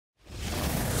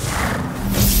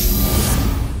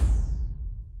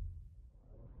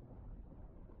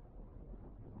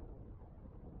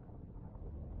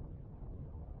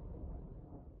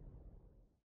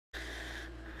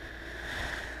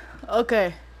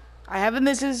Okay. I haven't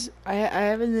done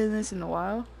this in a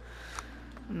while.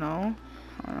 No.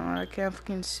 I can't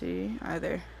fucking see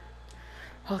either.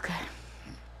 Okay.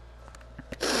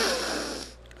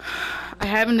 I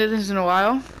haven't done this in a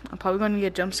while. I'm probably gonna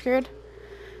get jump scared.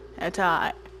 That's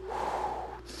alright.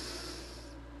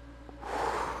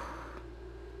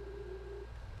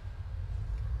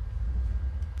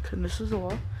 Cause this is a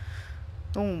wall.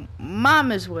 Oh,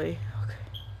 mama's way. Okay.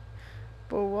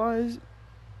 But why is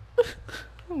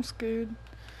I'm scared.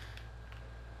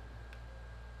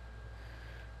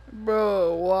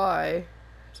 Bro, why?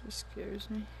 This scares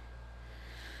me.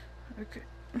 Okay.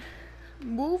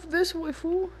 Move this way,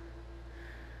 fool.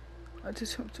 I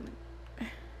just have to.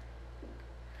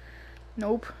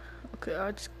 Nope. Okay,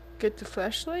 I'll just get the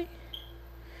flashlight.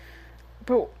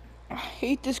 Bro, I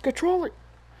hate this controller.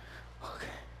 Okay.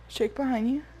 Check behind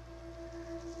you.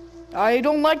 I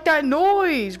don't like that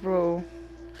noise, bro.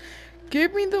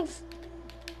 Give me the.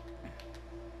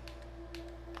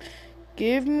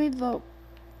 Give me the.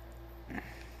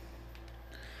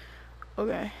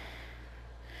 Okay.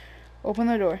 Open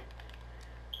the door.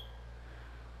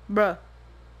 Bruh.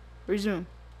 Resume.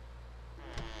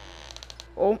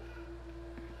 Oh.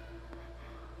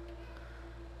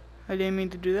 I didn't mean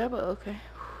to do that, but okay.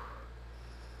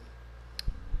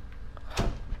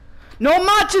 No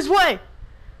matches way!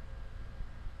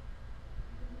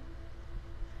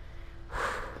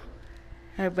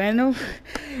 Hey, Randall.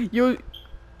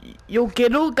 Yo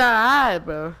get old guy,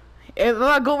 bro. If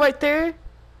I go right there,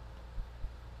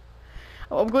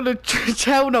 I'm gonna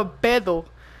tell a battle.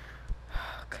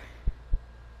 Okay.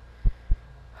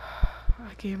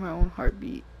 I can hear my own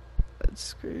heartbeat.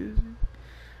 That's crazy.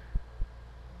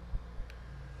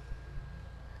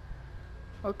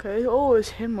 Okay. Oh, it's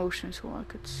hand motion, so I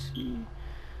could see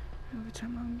every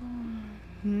time I'm going.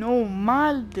 No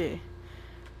malde.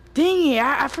 Dang it!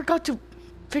 I forgot to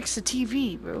fix the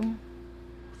TV, bro.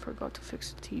 Forgot to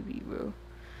fix the TV, bro.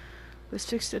 Let's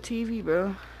fix the TV,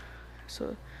 bro.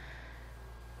 So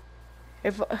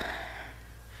if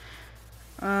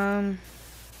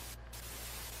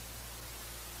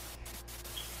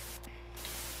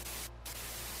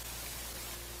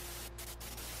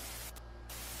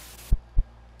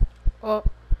oh,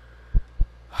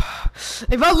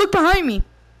 if I look behind me,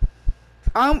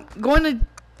 I'm going to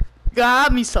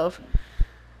grab me stuff.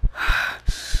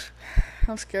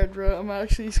 I'm scared, bro. I'm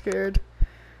actually scared.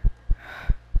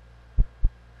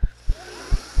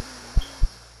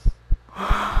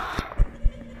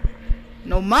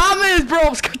 No mames, bro.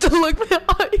 I'm scared to look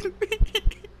behind me.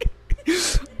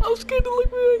 I'm scared to look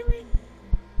behind me.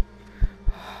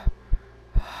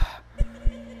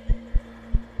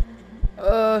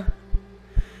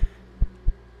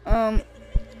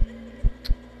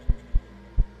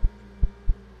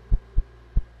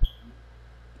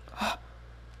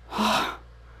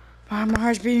 My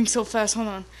heart's beating so fast. Hold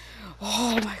on.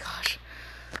 Oh my gosh.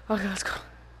 Okay, let's go.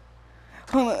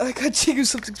 Hold on. I got chicken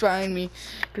something's behind me.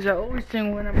 Because I always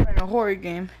think when I'm playing a horror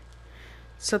game,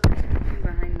 something's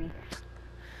behind me.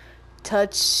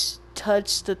 Touch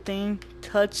the thing.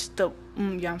 Touch the.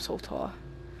 Yeah, I'm so tall.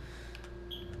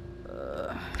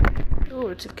 Oh,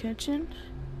 it's a kitchen.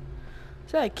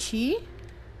 Is that a key?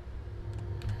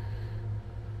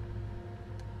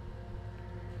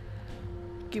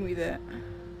 Give me that.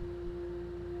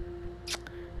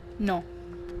 No.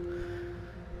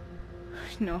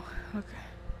 No. Okay.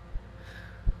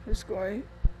 Let's go right.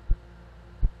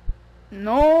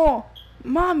 No!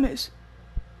 Mamas!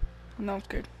 No, I'm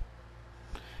scared.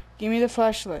 Give me the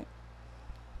flashlight.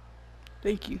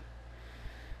 Thank you.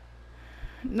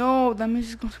 No, that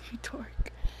means it's gonna be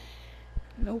dark.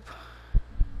 Nope.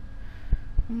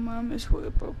 Mamas,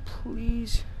 bro,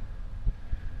 please.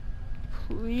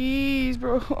 Please,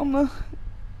 bro. I'm a.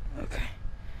 Okay.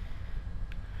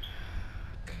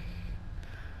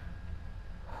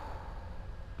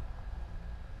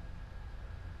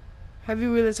 Have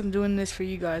you realized I'm doing this for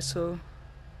you guys, so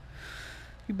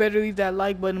you better leave that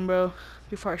like button, bro,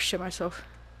 before I shit myself.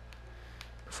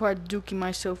 Before I dookie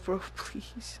myself, bro,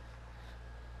 please.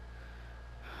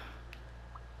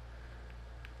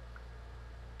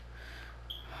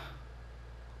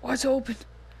 Oh, it's open.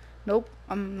 Nope,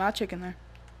 I'm not checking there.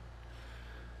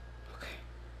 Okay.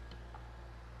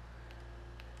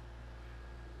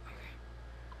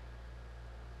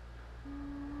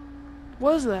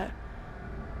 What is that?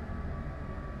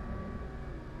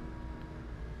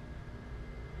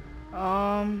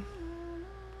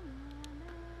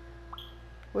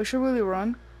 We should really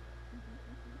run.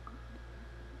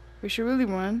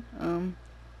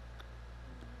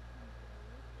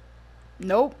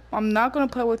 Nope, I'm not gonna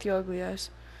play with your ugly ass.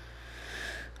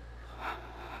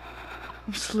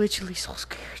 I'm just literally so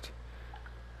scared.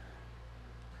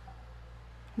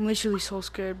 I'm literally so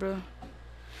scared, bro.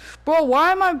 Bro,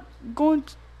 why am I going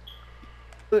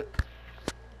to...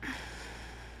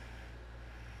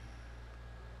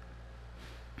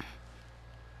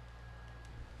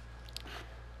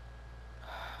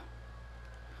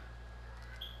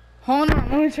 Hold on,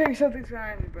 let me check something's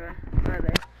behind me, bro. Right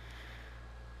there.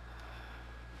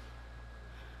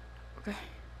 Okay.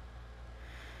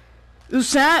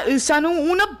 Usando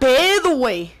una bed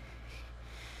away.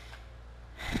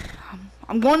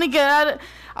 I'm gonna get at it.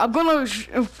 I'm gonna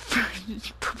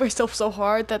put myself so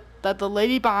hard that the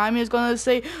lady behind me is gonna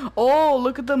say, "Oh,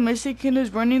 look at the Mexican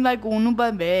is running like un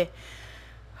bebé."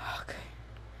 Okay.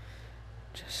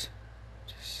 Just.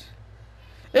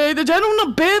 Hey, the general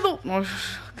una bed.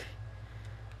 Okay.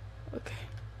 Okay.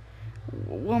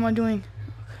 What am I doing?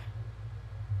 Okay.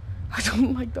 I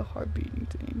don't like the heart beating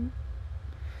thing.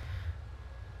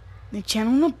 The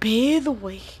channel no bed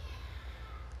away.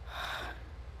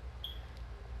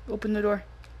 Open the door.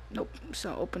 Nope, it's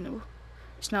not openable.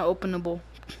 It's not openable.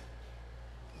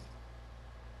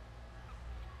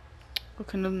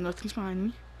 Okay, no, nothing's behind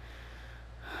me.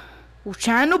 Oh,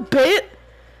 channel bed.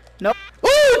 No.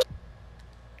 Oh!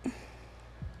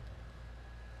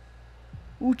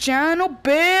 O channel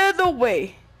bed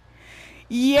away.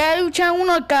 Yeah, o channel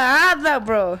una cagada,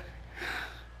 bro.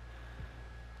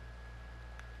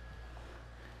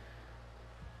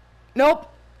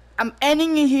 Nope. I'm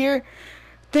ending it here.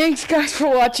 Thanks guys for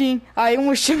watching. I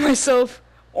almost shit myself.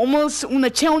 Almost una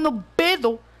channel no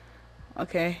pedo.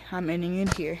 Okay, I'm ending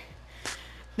it here.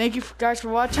 Thank you guys for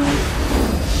watching.